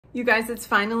You guys, it's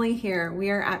finally here. We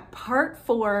are at part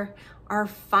 4, our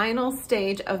final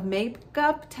stage of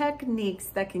makeup techniques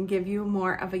that can give you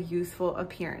more of a youthful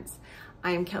appearance.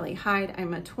 I am Kelly Hyde.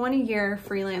 I'm a 20-year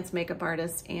freelance makeup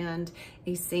artist and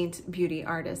a Seint beauty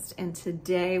artist. And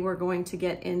today we're going to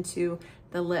get into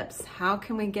the lips. How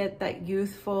can we get that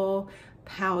youthful,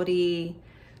 pouty,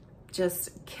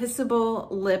 just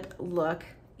kissable lip look,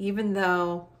 even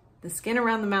though the skin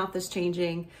around the mouth is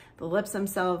changing, the lips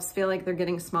themselves feel like they're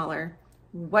getting smaller.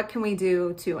 What can we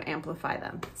do to amplify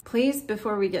them? Please,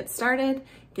 before we get started,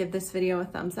 give this video a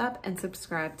thumbs up and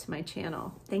subscribe to my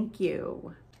channel. Thank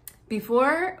you.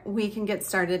 Before we can get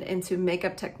started into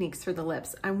makeup techniques for the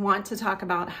lips, I want to talk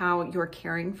about how you're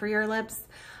caring for your lips.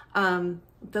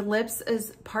 The lips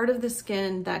is part of the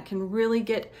skin that can really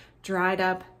get dried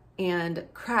up and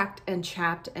cracked and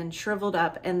chapped and shriveled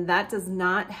up, and that does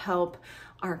not help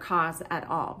our cause at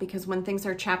all, because when things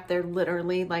are chapped, they're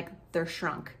literally like they're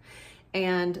shrunk.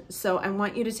 And so I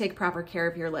want you to take proper care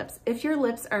of your lips. If your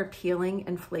lips are peeling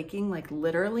and flaking, like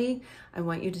literally, I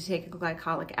want you to take a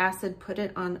glycolic acid, put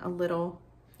it on a little,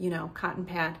 cotton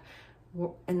pad,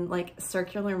 and like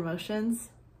circular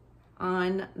motions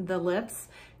on the lips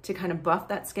to kind of buff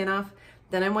that skin off.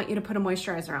 Then I want you to put a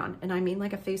moisturizer on, and I mean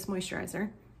like a face moisturizer.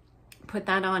 Put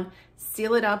that on,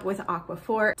 seal it up with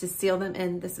Aquaphor to seal them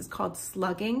in. This is called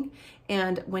slugging.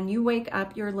 And when you wake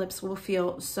up, your lips will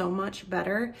feel so much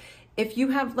better. If you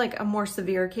have like a more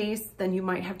severe case, then you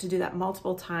might have to do that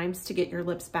multiple times to get your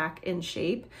lips back in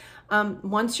shape.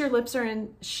 Once your lips are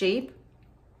in shape,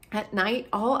 at night,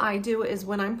 all I do is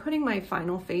when I'm putting my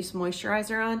final face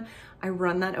moisturizer on, I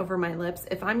run that over my lips.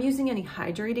 If I'm using any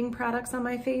hydrating products on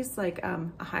my face, like a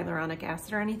hyaluronic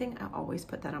acid or anything, I always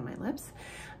put that on my lips.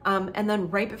 And then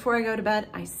right before I go to bed,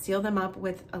 I seal them up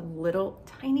with a little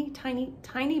tiny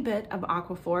bit of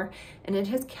Aquaphor, and it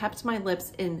has kept my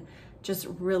lips in just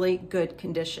really good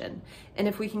condition. And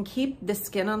if we can keep the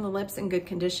skin on the lips in good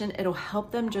condition, it'll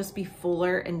help them just be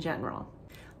fuller in general.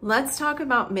 Let's talk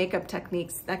about makeup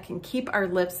techniques that can keep our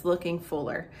lips looking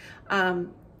fuller.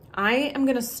 I am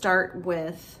gonna start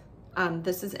with,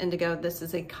 this is indigo, this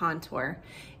is a contour.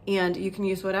 And you can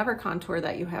use whatever contour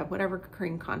that you have, whatever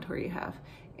cream contour you have.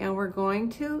 And we're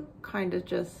going to kind of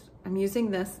just, I'm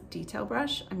using this detail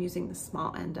brush, I'm using the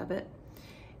small end of it.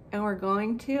 And we're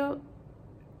going to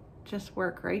just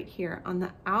work right here on the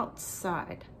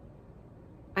outside.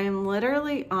 I am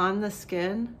literally on the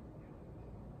skin,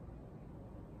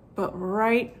 but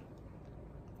right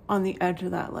on the edge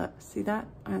of that lip. See that?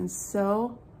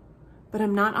 But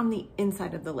I'm not on the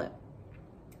inside of the lip.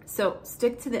 So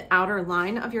stick to the outer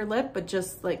line of your lip, but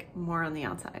just like more on the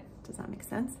outside. Does that make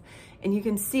sense? And you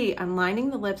can see I'm lining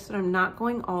the lips, but I'm not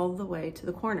going all the way to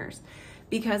the corners,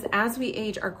 because as we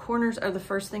age, our corners are the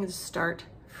first thing to start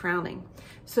frowning.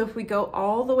 So if we go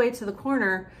all the way to the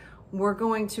corner, we're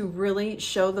going to really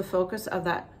show the focus of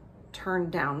that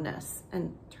turn downness.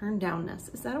 And turn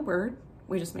downness, is that a word?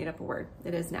 We just made up a word.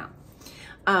 It is now.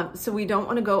 So we don't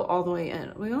want to go all the way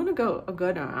in. We want to go a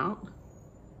good amount.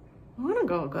 I want to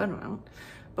go a good amount,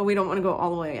 but we don't want to go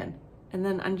all the way in. And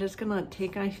then I'm just gonna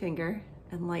take my finger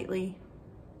and lightly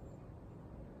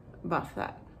buff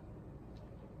that.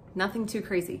 Nothing too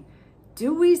crazy.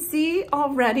 Do we see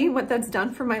already what that's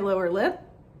done for my lower lip?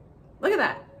 Look at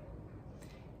that.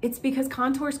 It's because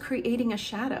contour is creating a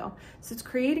shadow. So it's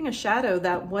creating a shadow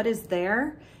that what is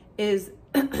there is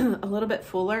a little bit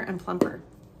fuller and plumper.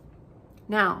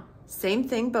 Now, same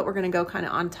thing, but we're gonna go kind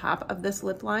of on top of this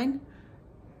lip line.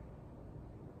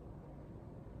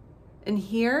 And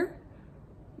here,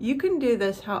 you can do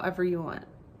this however you want.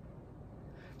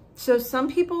 So some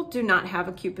people do not have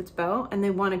a Cupid's bow and they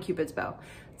want a Cupid's bow.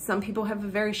 Some people have a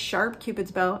very sharp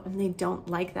Cupid's bow and they don't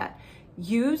like that.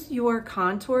 Use your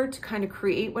contour to kind of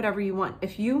create whatever you want.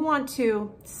 If you want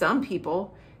to, some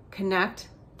people connect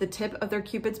the tip of their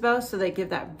Cupid's bow so they give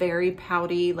that very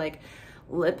pouty, like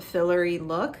lip fillery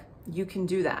look, you can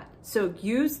do that. So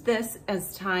use this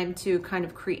as time to kind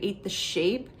of create the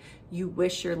shape you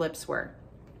wish your lips were.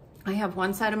 I have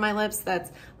one side of my lips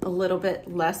that's a little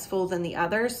bit less full than the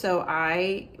other, so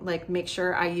I make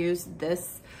sure I use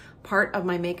this part of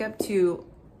my makeup to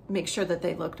make sure that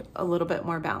they looked a little bit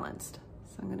more balanced.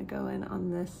 So I'm gonna go in on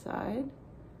this side.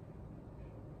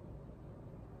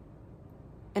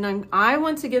 And I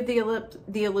want to give the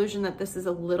illusion that this is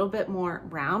a little bit more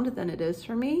round than it is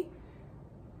for me.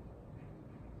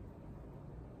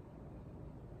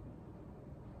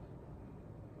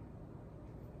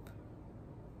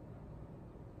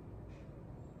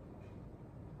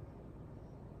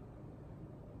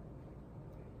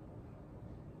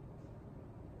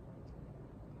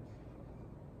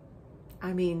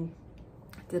 I mean,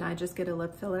 Did I just get a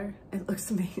lip filler? It looks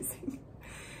amazing.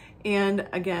 And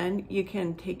again, you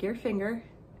can take your finger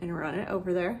and run it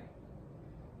over there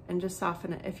and just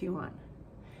soften it if you want.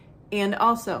 And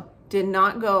also, did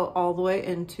not go all the way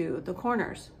into the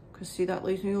corners, because see, that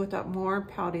leaves me with that more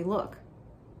pouty look.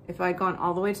 If I'd gone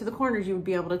all the way to the corners, you would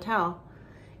be able to tell.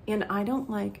 And I don't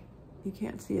like, you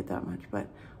can't see it that much, but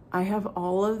I have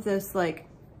all of this like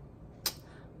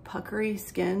puckery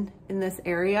skin in this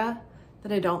area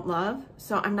that I don't love.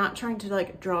 So I'm not trying to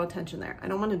like draw attention there. I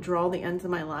don't want to draw the ends of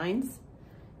my lines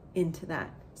into that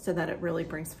so that it really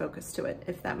brings focus to it,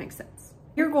 if that makes sense.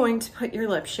 You're going to put your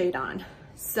lip shade on.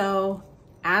 So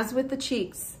as with the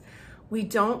cheeks, we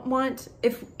don't want,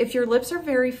 if your lips are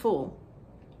very full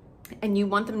and you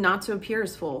want them not to appear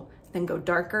as full, then go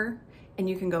darker and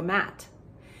you can go matte.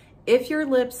 If your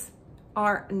lips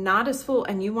are not as full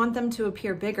and you want them to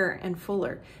appear bigger and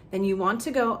fuller, then you want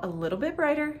to go a little bit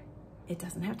brighter. It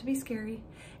doesn't have to be scary,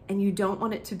 and you don't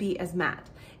want it to be as matte.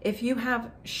 If you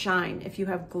have shine, if you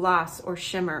have gloss or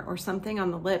shimmer or something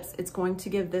on the lips, it's going to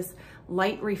give this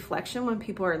light reflection when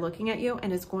people are looking at you,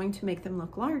 and it's going to make them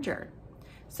look larger.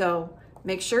 So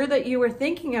make sure that you were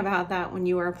thinking about that when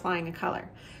you are applying a color.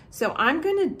 So I'm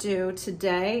gonna do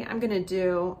today, I'm gonna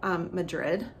do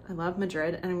Madrid. I love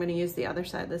Madrid, and I'm gonna use the other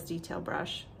side of this detail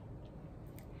brush.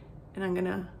 And I'm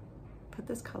gonna put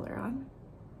this color on.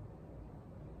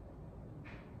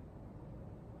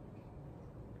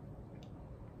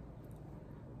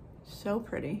 So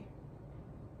pretty.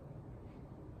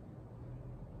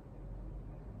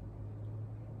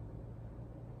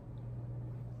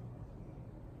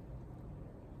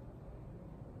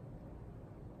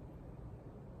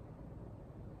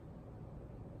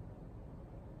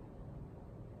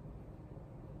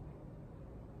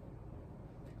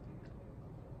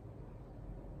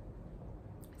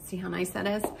 See how nice that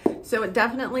is? So it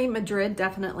definitely, Madrid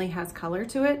definitely has color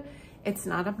to it. It's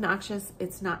not obnoxious,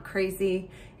 it's not crazy,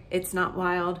 it's not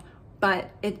wild,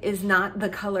 but it is not the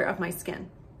color of my skin.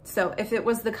 So if it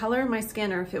was the color of my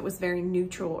skin, or if it was very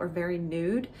neutral or very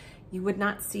nude, you would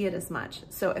not see it as much.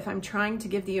 So if I'm trying to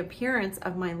give the appearance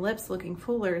of my lips looking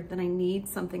fuller, then I need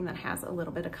something that has a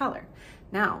little bit of color.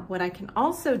 Now, what I can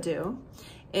also do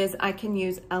is I can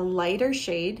use a lighter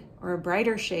shade or a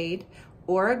brighter shade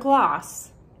or a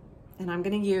gloss. And I'm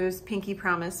gonna use Pinky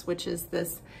Promise, which is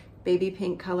this baby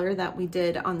pink color that we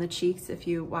did on the cheeks if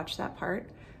you watch that part.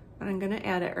 But I'm gonna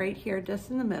add it right here,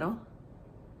 just in the middle.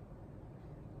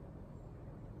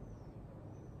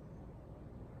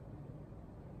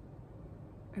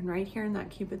 And right here in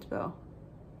that Cupid's bow.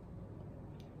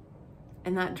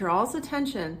 And that draws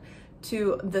attention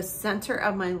to the center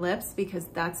of my lips, because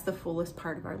that's the fullest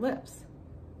part of our lips.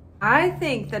 I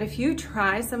think that if you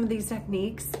try some of these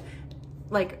techniques,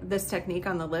 like this technique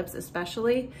on the lips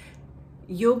especially,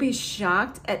 you'll be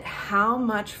shocked at how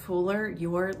much fuller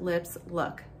your lips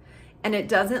look. And it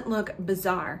doesn't look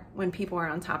bizarre when people are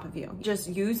on top of you. Just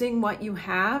using what you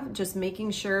have, just making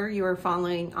sure you are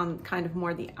following on kind of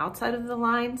more the outside of the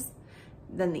lines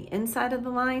than the inside of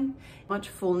the line. Much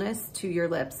fullness to your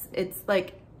lips. It's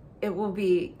like, it will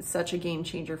be such a game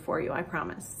changer for you, I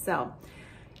promise. So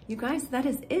you guys, that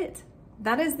is it.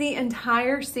 That is the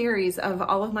entire series of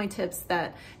all of my tips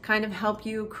that kind of help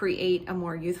you create a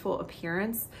more youthful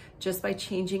appearance just by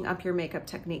changing up your makeup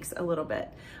techniques a little bit.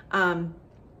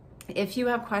 If you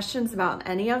have questions about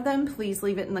any of them, please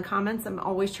leave it in the comments. I'm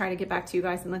always trying to get back to you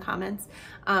guys in the comments.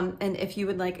 And if you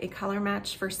would like a color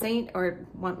match for Seint, or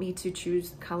want me to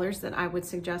choose colors that I would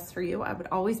suggest for you, I would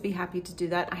always be happy to do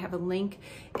that. I have a link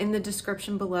in the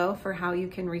description below for how you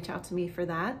can reach out to me for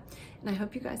that. And I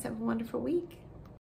hope you guys have a wonderful week.